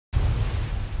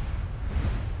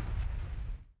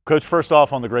Coach, first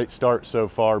off, on the great start so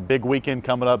far, big weekend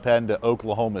coming up, heading to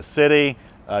Oklahoma City.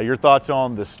 Your thoughts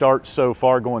on the start so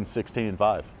far, going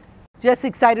 16-5? Just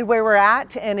excited where we're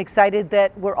at and excited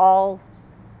that we're all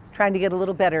trying to get a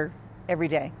little better every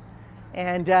day.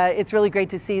 And it's really great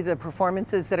to see the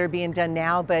performances that are being done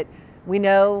now, but we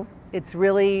know it's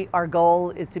really our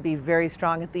goal is to be very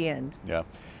strong at the end. Yeah.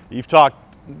 You've talked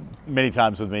many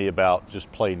times with me about just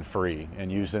playing free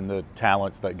and using the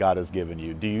talents that God has given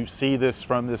you. Do you see this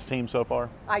from this team so far?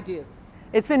 I do.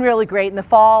 It's been really great. In the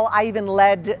fall, I even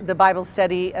led the Bible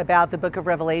study about the book of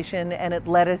Revelation, and it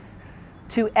led us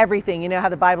to everything. You know how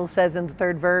the Bible says in the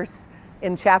 3rd verse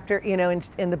in chapter,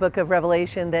 in the book of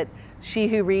Revelation, that she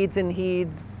who reads and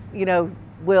heeds,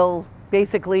 will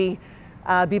basically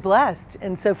be blessed.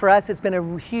 And so for us, it's been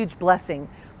a huge blessing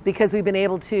because we've been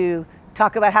able to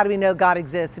talk about how do we know God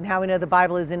exists and how we know the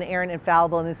Bible is inerrant,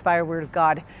 infallible, and inspired word of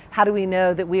God. How do we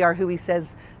know that we are who he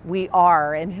says we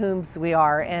are and whom's we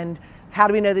are? And how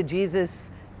do we know that Jesus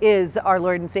is our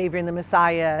Lord and Savior and the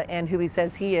Messiah and who he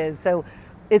says he is? So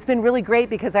it's been really great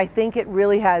because I think it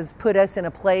really has put us in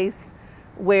a place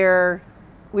where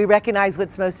we recognize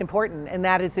what's most important, and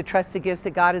that is to trust the gifts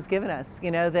that God has given us,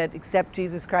 that accept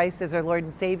Jesus Christ as our Lord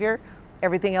and Savior,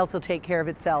 everything else will take care of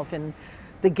itself. And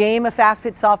the game of fast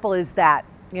pitch softball is that,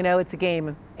 it's a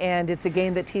game, and it's a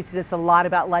game that teaches us a lot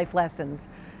about life lessons.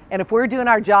 And if we're doing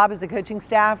our job as a coaching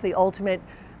staff, the ultimate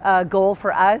goal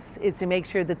for us is to make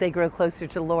sure that they grow closer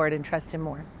to the Lord and trust him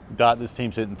more. Dot, this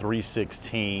team's hitting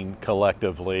 .316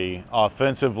 collectively.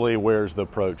 Offensively, where's the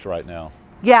approach right now?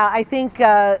 Yeah, I think,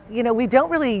 we don't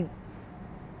really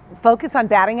focus on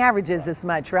batting averages as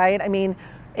much, right? I mean,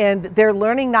 and they're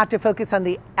learning not to focus on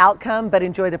the outcome, but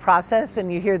enjoy the process.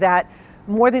 And you hear that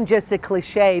more than just a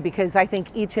cliche, because I think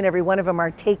each and every one of them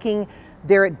are taking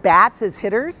their at-bats as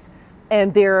hitters,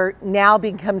 and they're now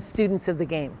become students of the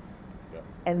game. Yep.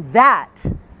 And that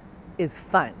is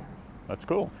fun. That's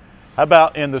cool. How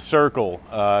about in the circle?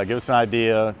 Give us an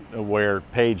idea of where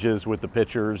Paige is with the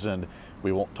pitchers, and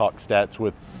we won't talk stats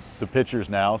with the pitchers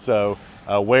now. So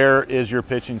where is your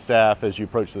pitching staff as you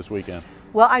approach this weekend?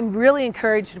 Well, I'm really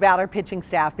encouraged about our pitching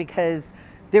staff because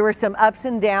there were some ups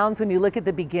and downs when you look at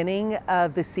the beginning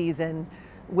of the season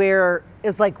where it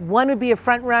was like one would be a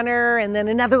front runner and then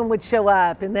another one would show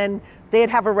up and then they'd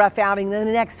have a rough outing, then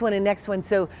the next one and next one.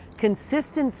 So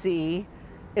consistency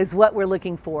is what we're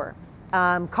looking for.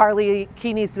 Carly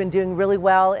Keeney's been doing really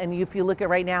well, and if you look at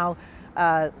right now,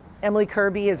 Emily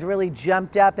Kirby has really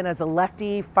jumped up and as a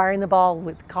lefty, firing the ball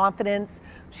with confidence.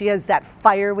 She has that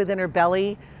fire within her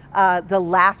belly. The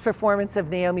last performance of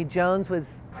Naomi Jones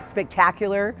was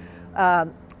spectacular.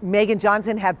 Megan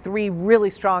Johnson had 3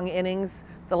 really strong innings.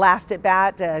 The last at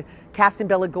bat, Kasten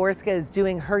Belogorska is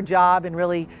doing her job and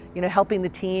really, helping the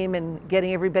team and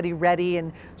getting everybody ready,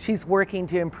 and she's working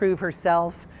to improve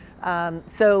herself.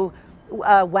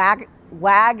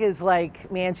 Wag is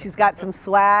like, man, she's got some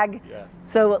swag. Yeah.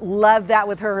 So love that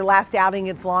with her. Her last outing,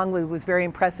 it's long, it was very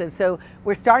impressive. So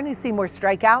we're starting to see more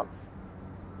strikeouts,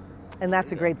 and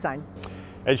that's a great sign.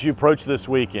 As you approach this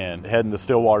weekend, heading to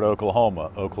Stillwater,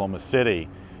 Oklahoma City,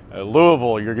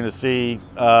 Louisville, you're going to see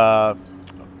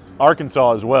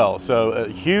Arkansas as well. So a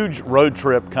huge road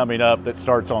trip coming up that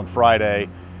starts on Friday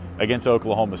against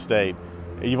Oklahoma State.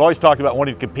 You've always talked about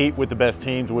wanting to compete with the best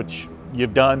teams, which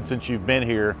you've done since you've been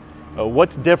here.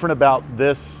 What's different about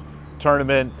this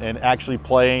tournament and actually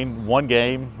playing one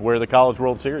game where the College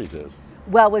World Series is?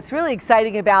 Well, what's really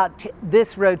exciting about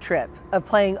this road trip of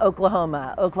playing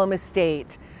Oklahoma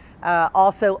State,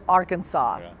 also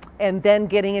Arkansas, and then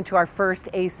getting into our first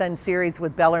ASUN series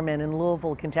with Bellarmine in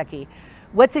Louisville, Kentucky.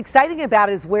 What's exciting about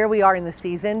it is where we are in the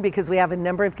season because we have a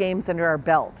number of games under our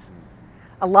belt.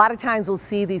 A lot of times we'll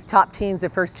see these top teams the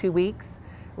first 2 weeks,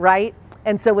 right?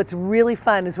 And so what's really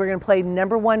fun is we're going to play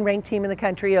 #1 ranked team in the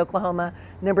country, Oklahoma,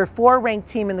 #4 ranked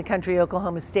team in the country,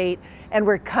 Oklahoma State, and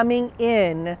we're coming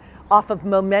in off of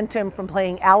momentum from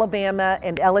playing Alabama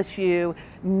and LSU,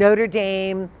 Notre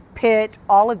Dame, Pitt,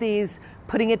 all of these,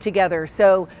 putting it together.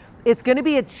 So it's going to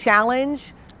be a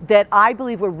challenge that I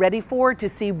believe we're ready for to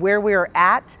see where we're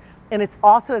at. And it's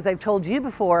also, as I've told you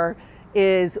before,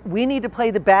 is we need to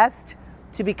play the best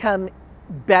to become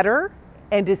better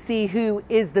and to see who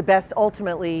is the best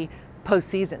ultimately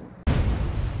postseason.